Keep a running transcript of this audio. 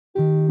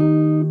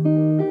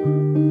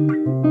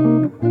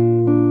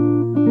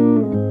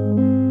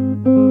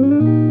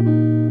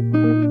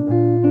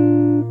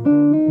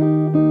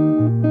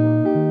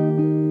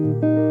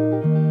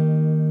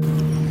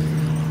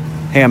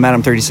Hey, I'm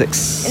Adam,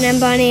 36. And I'm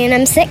Bonnie, and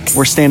I'm 6.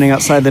 We're standing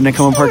outside the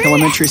Nicoma Park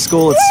Elementary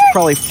School. It's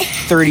probably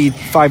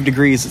 35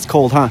 degrees. It's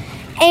cold, huh?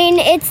 And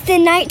it's the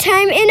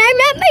nighttime, and I'm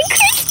at my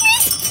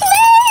Christmas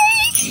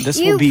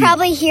play. You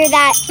probably hear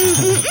that.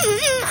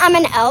 I'm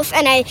an elf,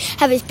 and I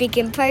have a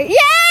speaking part. Yay!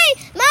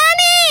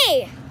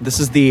 Mommy!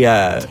 This is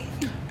the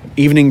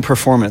evening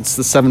performance,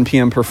 the 7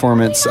 p.m.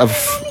 performance of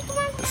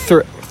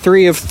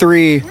 3 of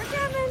 3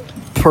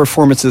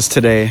 performances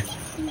today.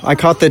 I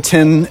caught the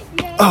 10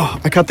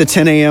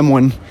 a.m.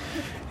 one,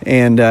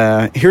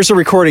 and here's a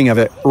recording of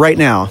it right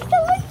now.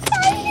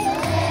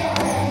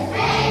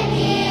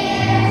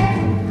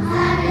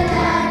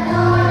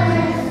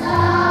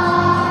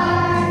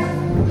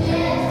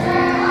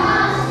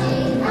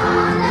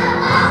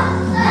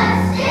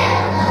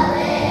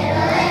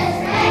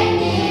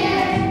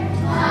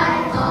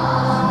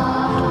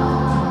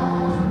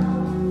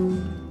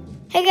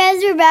 Hey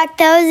guys, we're back.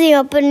 That was the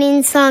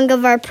opening song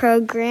of our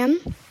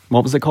program.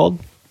 What was it called?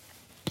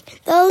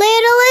 The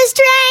Littlest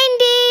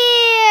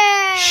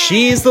Reindeer!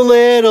 She's the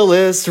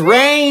littlest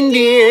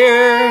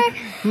reindeer.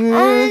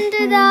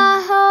 Under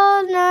the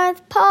whole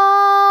North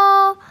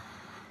Pole.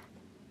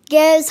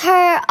 Gives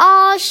her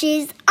all,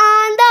 she's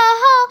on the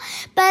whole,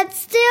 but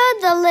still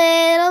the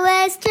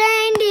littlest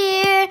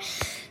reindeer.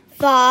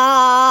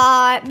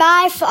 Far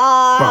by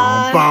far.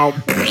 Bow,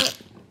 bow.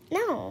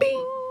 No.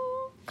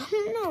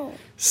 No.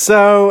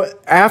 So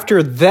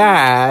after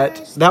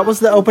that was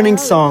the opening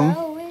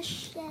song.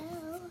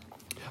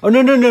 Oh,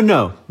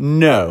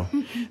 no.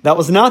 That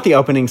was not the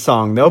opening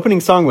song. The opening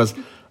song was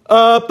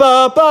Up,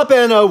 Up, Up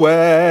and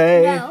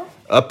Away. No.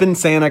 Up in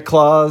Santa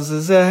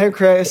Claus's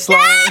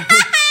sleigh.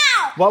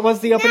 What was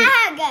the opening?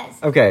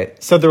 Okay,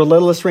 so The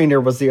Littlest Reindeer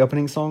was the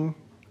opening song?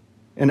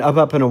 And Up,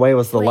 Up and Away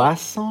was the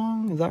last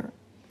song? Is that right?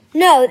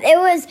 No, it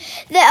was,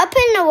 the Up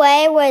and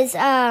Away was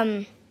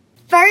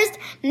first,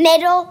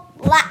 middle,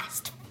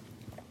 last.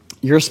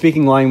 Your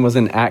speaking line was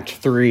in Act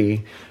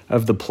 3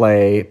 of the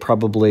play.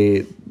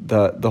 Probably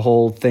the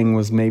whole thing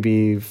was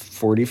maybe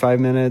 45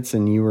 minutes,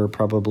 and you were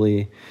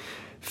probably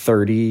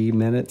 30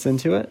 minutes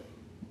into it.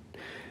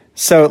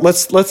 So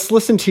let's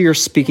listen to your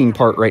speaking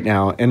part right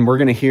now, and we're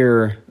going to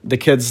hear the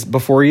kids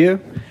before you,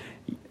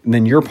 and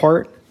then your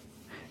part,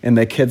 and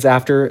the kids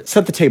after.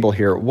 Set the table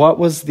here. What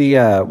was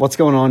what's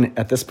going on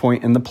at this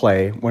point in the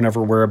play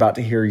whenever we're about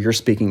to hear your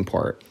speaking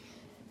part?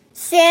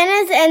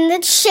 Santa's in the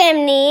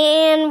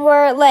chimney, and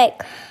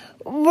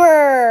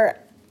we're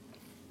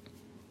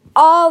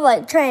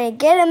all trying to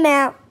get him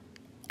out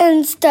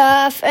and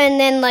stuff. And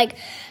then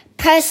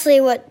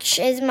Presley, which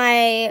is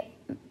my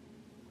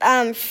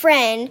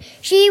friend,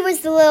 she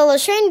was the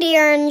littlest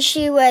reindeer, and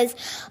she was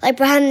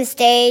behind the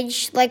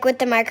stage, with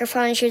the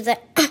microphone. And she was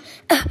like,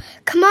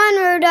 "Come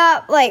on,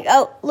 Rudolph!"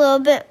 A little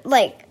bit,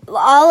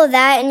 all of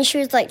that, and she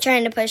was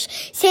trying to push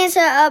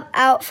Santa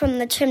out from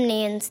the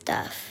chimney and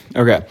stuff.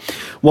 Okay.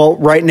 Well,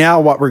 right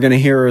now what we're going to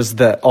hear is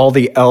that all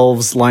the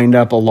elves lined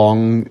up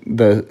along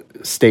the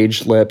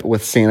stage lip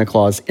with Santa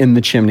Claus in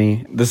the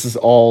chimney. This is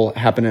all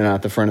happening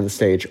at the front of the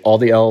stage. All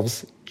the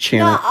elves,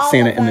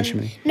 Santa in the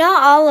chimney.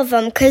 Not all of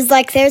them, because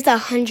there's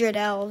 100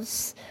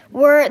 elves.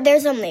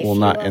 There's only a few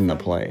not in the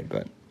play,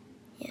 but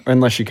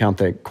unless you count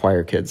the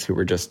choir kids who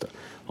were just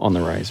on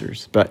the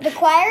risers. But the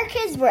choir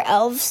kids were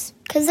elves,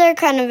 because they're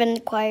kind of in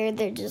the choir.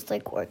 They're just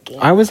working.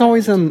 I was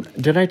always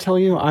did I tell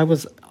you I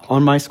was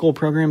on my school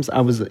programs? I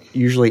was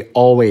usually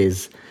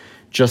always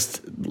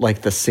just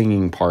the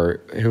singing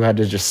part, who had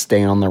to just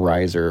stay on the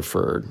riser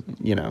for,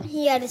 he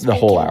had a the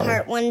whole hour.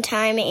 Part one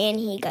time, and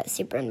he got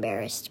super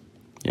embarrassed.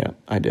 Yeah,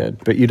 I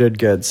did. But you did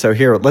good. So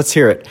here, let's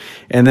hear it.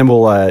 And then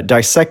we'll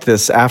dissect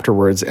this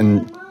afterwards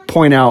and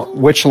point out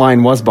which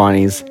line was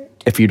Bonnie's,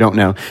 if you don't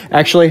know.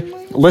 Actually,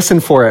 listen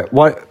for it.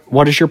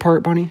 What is your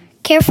part, Bonnie?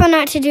 Careful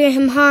not to do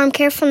him harm.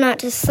 Careful not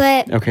to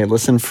slip. Okay,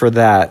 listen for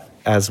that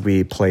as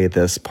we play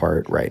this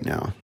part right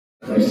now.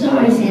 We're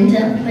sorry,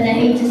 Santa, but I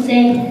hate to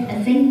say,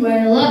 I think we're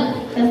in luck.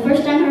 For the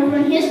first time ever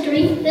in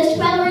history, this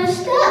feather is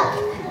stuck.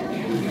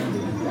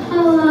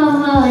 Ho, ho,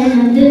 ho, and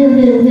a boo,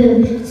 boo,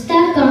 boo.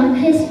 Stuck on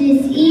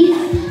Christmas Eve.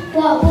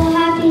 What will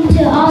happen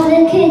to all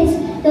the kids,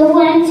 the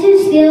ones who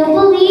still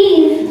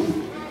believe?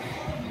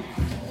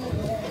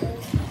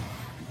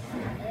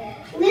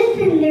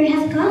 Listen, there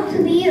has got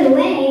to be a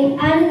way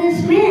out of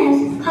this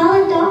mess. Call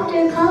a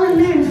doctor, call a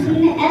nurse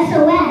from the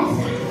SOS.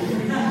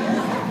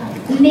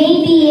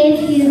 Maybe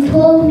if you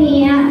pulled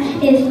me out,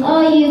 it's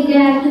all you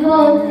grabbed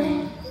hold.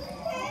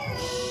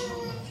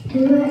 Do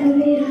whatever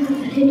you have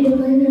to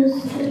do in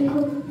this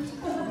circle.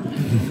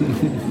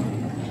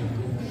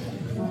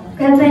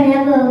 Grab an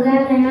elbow,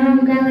 grab an arm,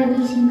 grab a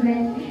piece of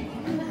bread.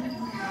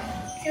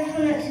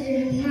 Careful not to do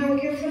harm,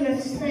 careful not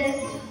to slip.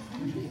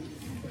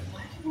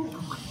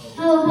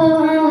 Ho, ho,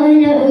 ho,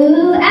 and a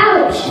ooh,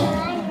 ouch!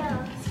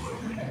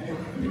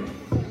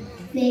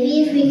 Maybe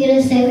if we get a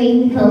second, we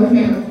can poke him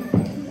out.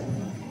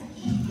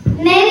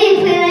 Maybe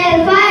if we light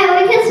a fire,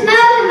 we can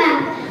smoke him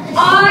out.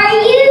 Are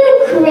you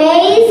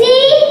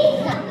crazy?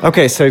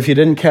 Okay, so if you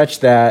didn't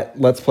catch that,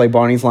 let's play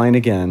Bonnie's line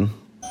again.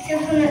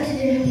 Careful not to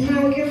do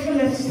harm, careful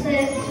not to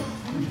slip.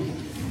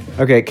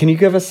 Okay, can you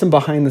give us some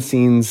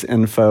behind-the-scenes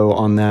info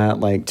on that?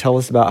 Like, tell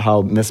us about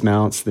how Miss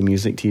Mounts, the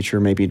music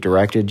teacher, maybe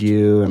directed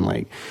you, and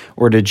like,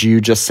 or did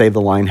you just say the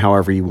line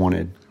however you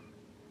wanted?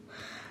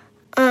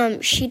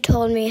 She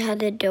told me how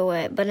to do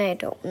it, but I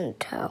don't want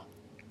to tell.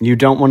 You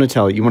don't want to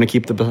tell. You want to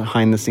keep the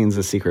behind-the-scenes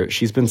a secret.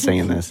 She's been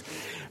saying this.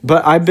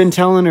 But I've been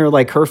telling her,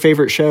 like, her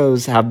favorite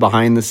shows have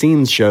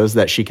behind-the-scenes shows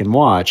that she can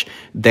watch.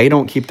 They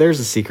don't keep theirs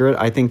a secret.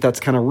 I think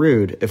that's kind of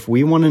rude. If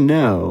we want to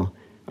know,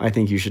 I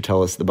think you should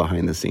tell us the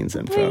behind-the-scenes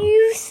info. But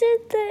you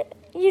said that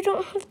you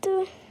don't have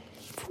to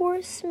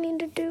force me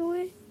to do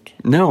it.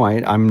 No,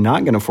 I'm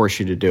not going to force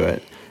you to do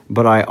it.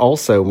 But I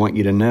also want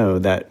you to know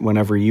that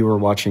whenever you were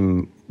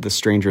watching the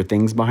Stranger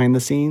Things behind the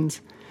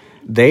scenes,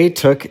 they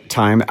took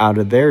time out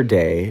of their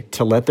day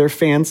to let their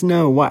fans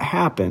know what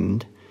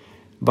happened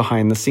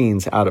behind the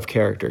scenes out of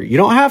character. You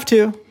don't have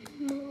to.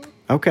 No.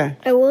 Okay.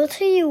 I will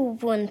tell you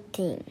one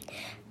thing.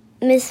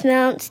 Miss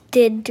Mounts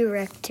did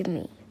direct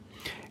me.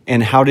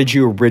 And how did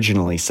you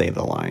originally say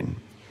the line?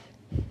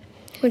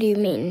 What do you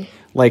mean?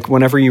 Like,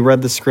 whenever you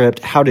read the script,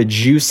 how did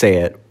you say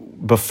it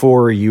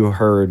before you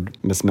heard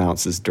Miss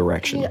Mounts'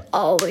 direction? She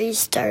always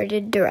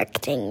started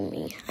directing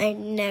me. I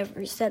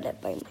never said it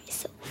by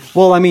myself.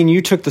 Well, I mean,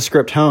 you took the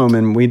script home,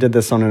 and we did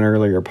this on an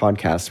earlier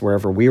podcast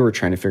wherever we were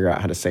trying to figure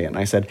out how to say it. And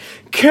I said,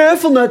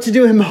 careful not to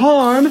do him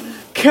harm,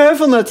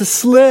 careful not to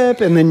slip,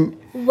 and then...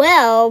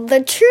 Well,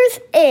 the truth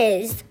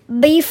is,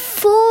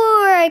 before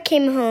I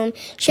came home,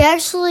 she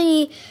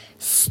actually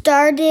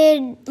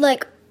started,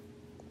 like,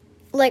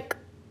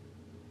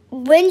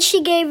 when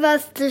she gave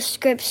us the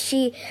script,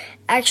 she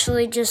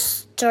actually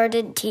just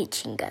started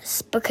teaching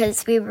us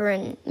because we were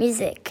in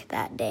music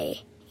that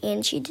day,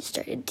 and she just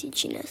started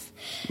teaching us.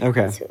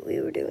 Okay. That's what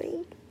we were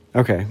doing.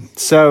 Okay.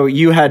 So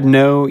you had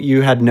no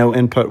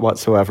input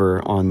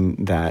whatsoever on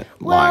that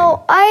line.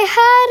 Well, I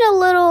had a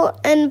little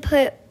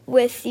input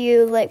with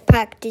you, like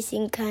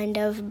practicing kind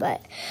of,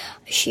 but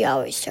she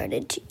always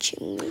started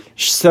teaching me.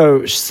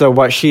 So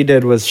what she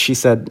did was she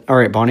said, all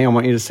right, Bonnie, I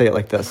want you to say it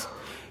like this.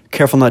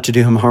 Careful not to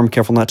do him harm,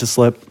 careful not to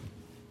slip.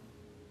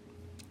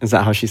 Is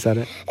that how she said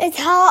it? It's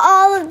how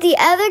all of the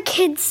other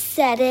kids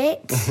said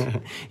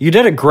it. You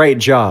did a great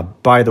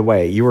job, by the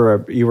way. You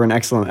were an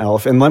excellent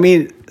elf. And let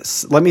me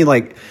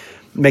like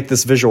make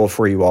this visual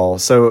for you all.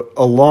 So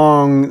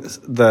along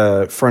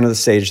the front of the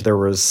stage, there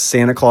was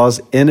Santa Claus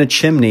in a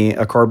chimney,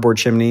 a cardboard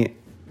chimney,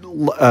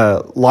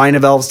 line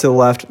of elves to the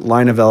left,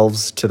 line of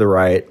elves to the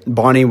right.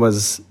 Bonnie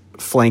was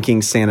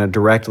flanking Santa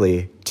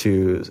directly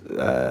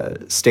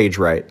to stage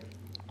right.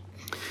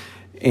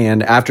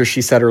 And after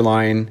she said her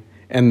line,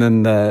 and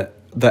then the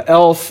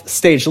elf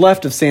stage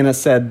left of Santa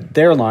said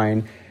their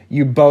line,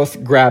 you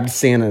both grabbed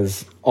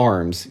Santa's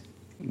arms,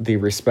 the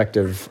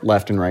respective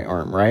left and right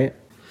arm, right?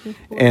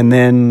 Mm-hmm. And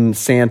then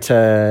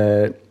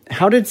Santa...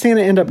 How did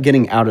Santa end up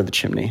getting out of the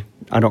chimney?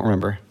 I don't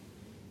remember.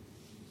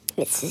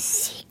 It's a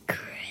secret.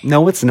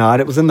 No, it's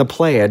not. It was in the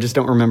play. I just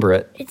don't remember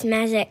it. It's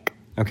magic.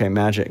 Okay,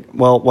 magic.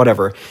 Well,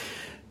 whatever.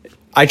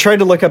 I tried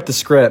to look up the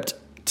script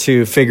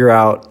to figure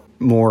out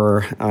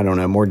more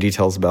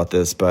details about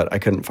this, but I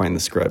couldn't find the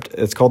script.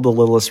 It's called The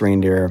Littlest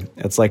Reindeer.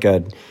 It's like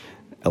a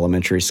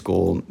elementary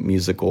school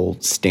musical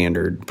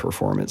standard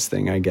performance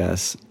thing, I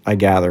guess. I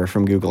gather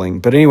from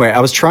Googling. But anyway, I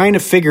was trying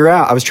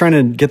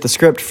to get the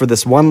script for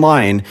this one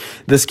line.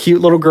 This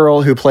cute little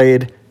girl who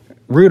played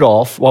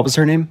Rudolph, what was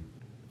her name?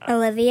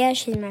 Olivia,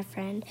 she's my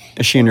friend.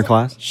 Is she in your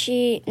class?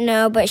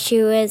 No, but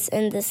she was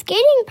in the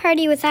skating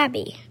party with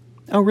Abby.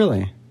 Oh,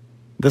 really?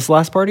 This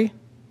last party?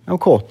 Oh,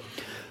 cool.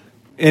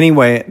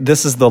 Anyway,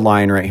 this is the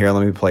line right here.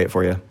 Let me play it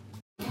for you.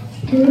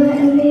 Do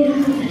whatever you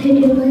have to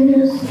do in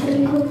this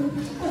circle.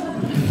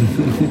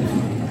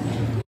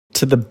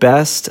 To the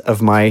best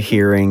of my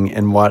hearing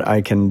and what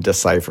I can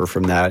decipher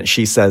from that,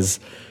 she says,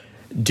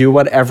 do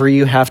whatever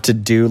you have to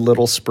do,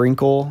 little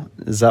sprinkle.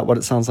 Is that what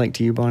it sounds like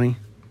to you, Bonnie?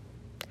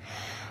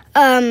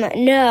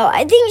 No.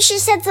 I think she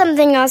said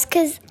something else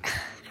because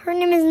her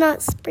name is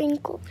not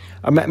Sprinkle.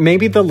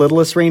 Maybe the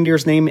littlest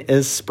reindeer's name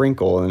is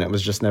Sprinkle, and it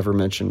was just never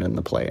mentioned in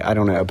the play. I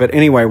don't know. But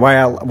anyway, why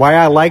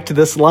I liked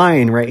this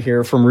line right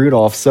here from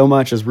Rudolph so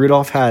much is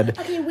Rudolph had...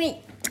 Okay, wait.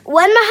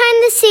 One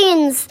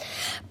behind-the-scenes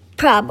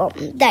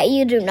problem that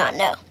you do not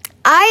know.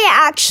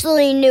 I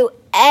actually knew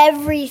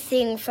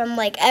everything from,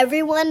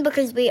 everyone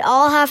because we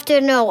all have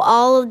to know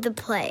all of the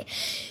play.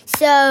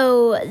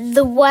 So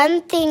the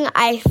one thing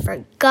I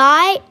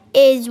forgot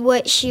is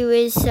what she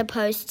was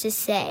supposed to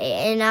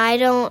say. And I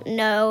don't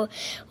know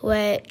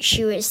what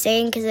she was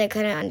saying because I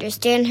couldn't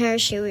understand her.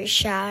 She was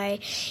shy.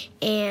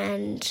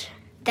 And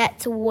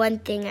that's one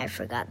thing I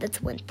forgot.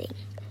 That's one thing.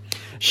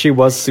 She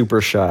was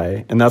super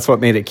shy, and that's what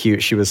made it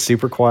cute. She was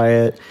super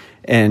quiet.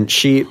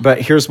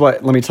 But here's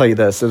what, let me tell you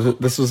this.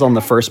 This was on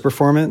the first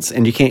performance,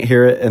 and you can't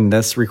hear it in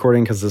this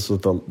recording because this was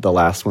the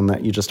last one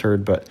that you just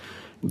heard, but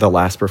the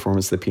last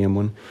performance, the PM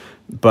one.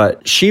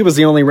 But she was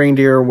the only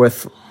reindeer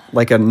with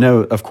a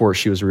nose. Of course,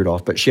 she was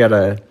Rudolph, but she had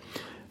a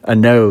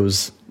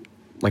nose,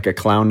 like a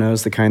clown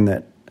nose, the kind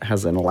that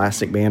has an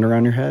elastic band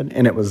around your head,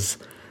 and it was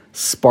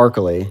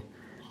sparkly.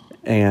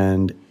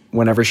 And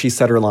whenever she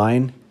said her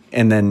line,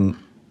 and then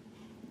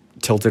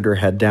tilted her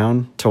head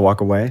down to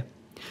walk away.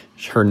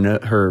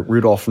 Her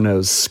Rudolph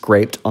nose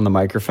scraped on the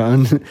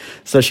microphone.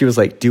 So she was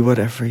like, do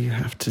whatever you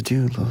have to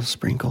do, little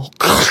sprinkle.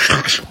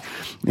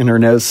 And her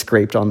nose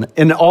scraped on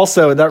and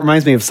also, that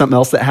reminds me of something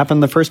else that happened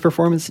in the first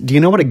performance. Do you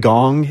know what a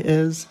gong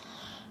is?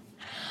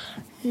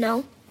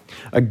 No.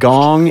 A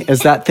gong is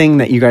that thing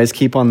that you guys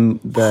keep on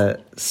the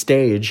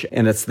stage,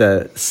 and it's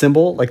the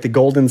symbol, like the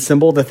golden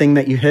symbol, the thing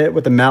that you hit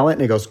with the mallet,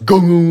 and it goes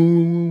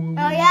gong.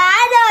 Oh, yeah,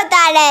 I know what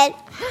that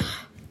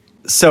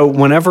is. So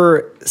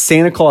whenever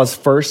Santa Claus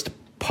first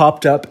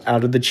popped up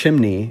out of the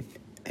chimney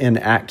in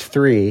Act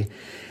 3,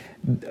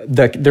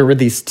 there were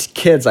these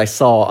kids I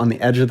saw on the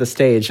edge of the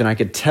stage, and I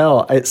could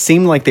tell it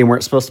seemed like they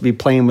weren't supposed to be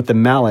playing with the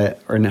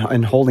mallet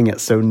and holding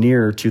it so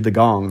near to the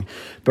gong.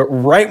 But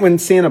right when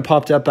Santa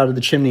popped up out of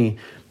the chimney,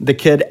 the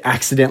kid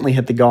accidentally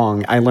hit the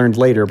gong. I learned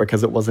later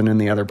because it wasn't in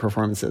the other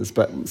performances.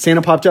 But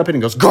Santa popped up and it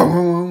goes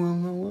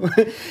gong,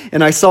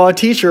 and I saw a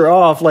teacher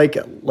off like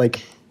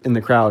in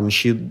the crowd, and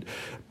she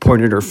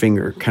pointed her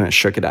finger, kind of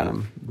shook it at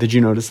him. Did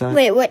you notice that?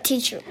 Wait, what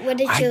teacher? What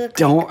did she look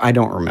like? I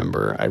don't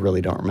remember. I really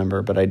don't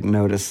remember. But I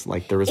noticed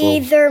like there was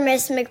either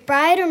Miss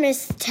McBride or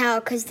Miss Tao,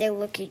 because they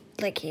look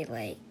like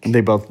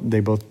They both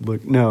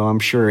look. No, I'm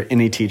sure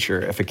any teacher,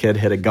 if a kid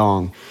hit a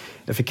gong,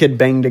 if a kid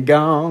banged a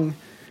gong,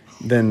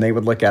 then they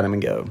would look at him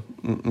and go,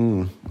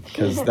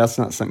 because that's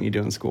not something you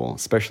do in school,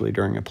 especially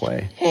during a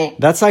play.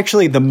 That's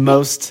actually the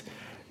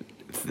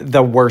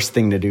worst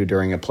thing to do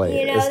during a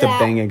play is to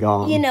bang a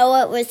gong. You know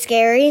what was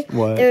scary?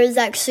 What? There was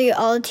actually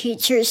all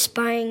teachers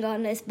spying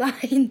on us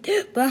behind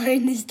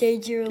the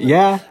stage.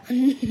 Yeah,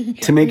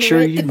 to make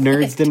sure you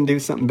nerds didn't do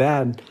something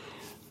bad.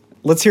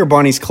 Let's hear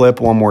Bonnie's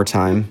clip one more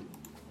time.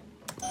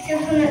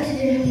 Careful not to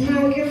do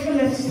harm, careful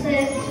not to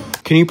slip.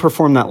 Can you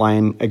perform that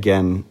line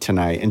again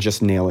tonight and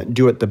just nail it?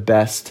 Do it the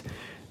best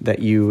that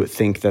you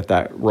think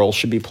that role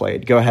should be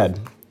played. Go ahead.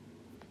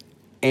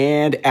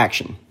 And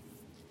action.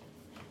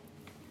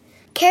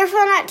 Careful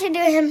not to do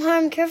him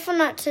harm, careful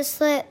not to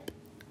slip.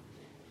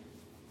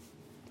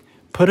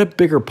 Put a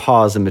bigger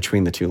pause in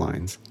between the two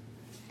lines.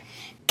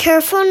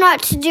 Careful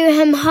not to do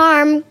him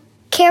harm,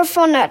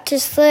 careful not to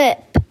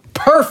slip.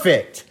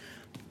 Perfect.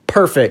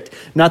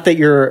 Not that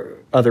your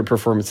other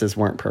performances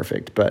weren't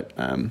perfect, but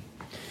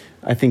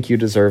I think you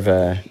deserve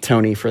a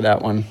Tony for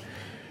that one.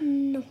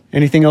 No.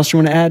 Anything else you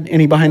want to add?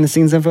 Any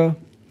behind-the-scenes info?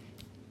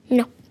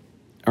 No.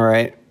 All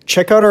right.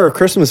 Check out our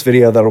Christmas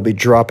video that'll be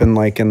dropping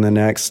in the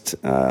next...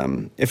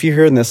 if you're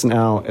hearing this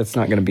now, it's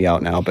not going to be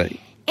out now, but...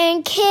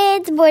 And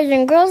kids, boys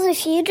and girls,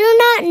 if you do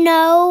not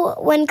know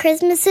when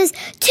Christmas is,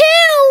 2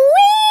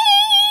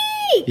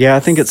 weeks! Yeah, I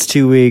think it's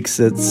 2 weeks.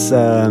 It's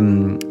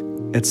the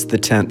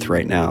 10th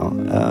right now.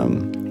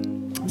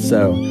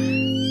 So,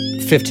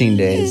 15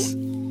 days.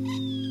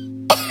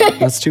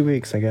 That's 2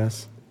 weeks, I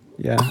guess.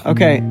 Yeah.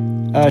 Okay.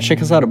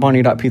 Check us out at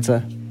bonnie.pizza.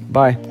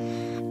 Bye.